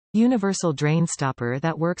Universal drain stopper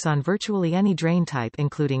that works on virtually any drain type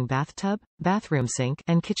including bathtub, bathroom sink,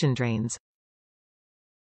 and kitchen drains.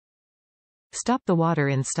 Stop the water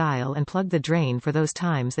in style and plug the drain for those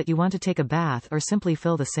times that you want to take a bath or simply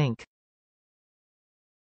fill the sink.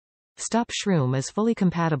 StopShroom is fully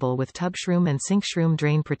compatible with TubShroom and SinkShroom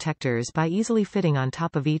drain protectors by easily fitting on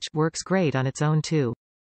top of each. Works great on its own too.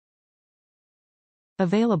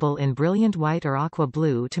 Available in brilliant white or aqua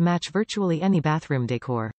blue to match virtually any bathroom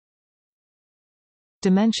decor.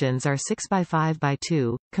 Dimensions are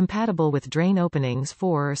 6x5x2, compatible with drain openings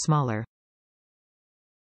 4 or smaller.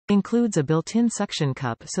 Includes a built-in suction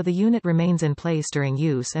cup so the unit remains in place during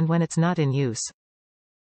use and when it's not in use.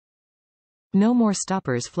 No more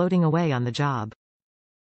stoppers floating away on the job.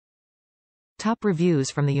 Top reviews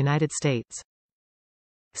from the United States.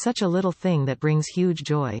 Such a little thing that brings huge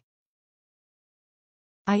joy.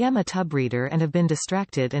 I am a tub reader and have been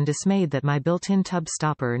distracted and dismayed that my built-in tub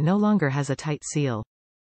stopper no longer has a tight seal.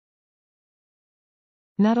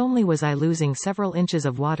 Not only was I losing several inches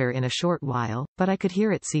of water in a short while, but I could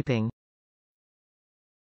hear it seeping.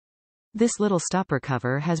 This little stopper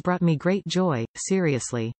cover has brought me great joy,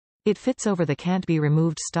 seriously. It fits over the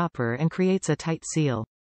can't-be-removed stopper and creates a tight seal.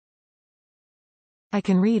 I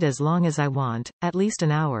can read as long as I want, at least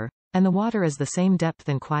an hour, and the water is the same depth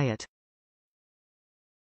and quiet.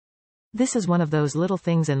 This is one of those little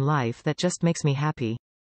things in life that just makes me happy.